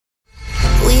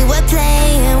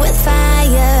playing with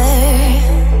fire.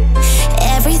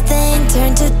 Everything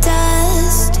turned to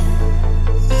dust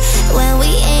when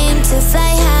we aimed to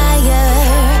fly higher.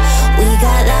 We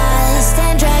got lost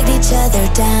and dragged each other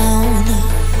down.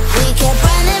 We kept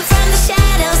running from the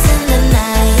shadows in the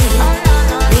night,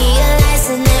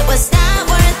 realizing it was not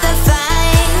worth the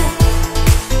fight.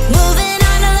 Moving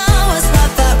on alone was what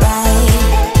felt right,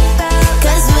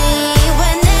 'cause we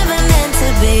were never meant to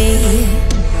be.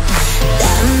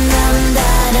 Dum dum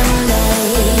da dum day,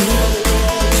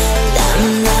 dum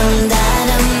dum da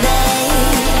dum day,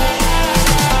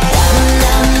 dum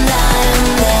dum da dum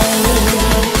day,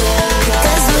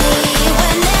 'cause we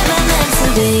were never meant to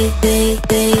be.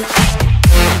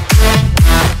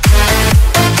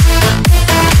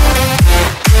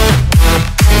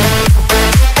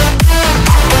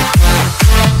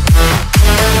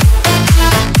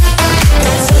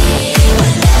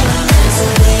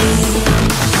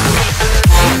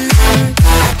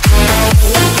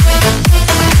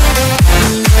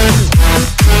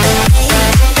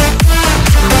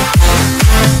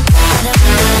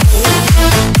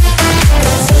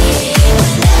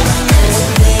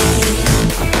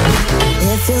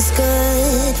 It feels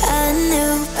good, a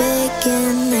new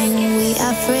beginning. We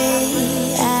are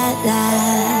free at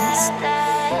last,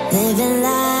 living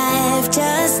life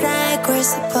just like we're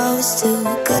supposed to.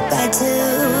 Goodbye to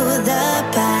the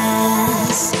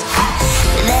past,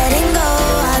 letting go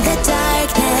of the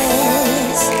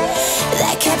darkness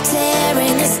that kept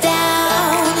tearing us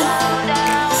down.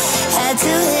 Had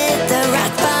to hit the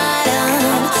rock bottom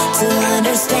to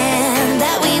understand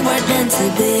that we weren't meant to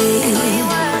be.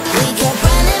 We kept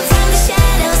running from the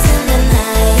shadows in the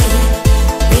night,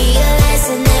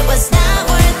 realizing it was not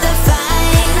worth the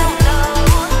fight.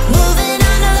 Moving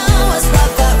on alone was what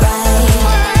felt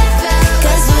right,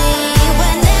 'cause we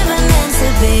were never meant to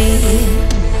be.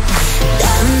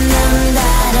 Dum dum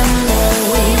da dum day,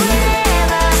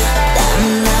 dum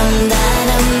dum da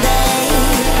dum day,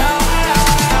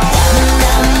 dum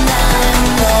dum da dum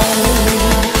day,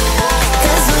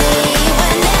 'cause we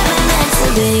were never meant to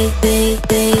be.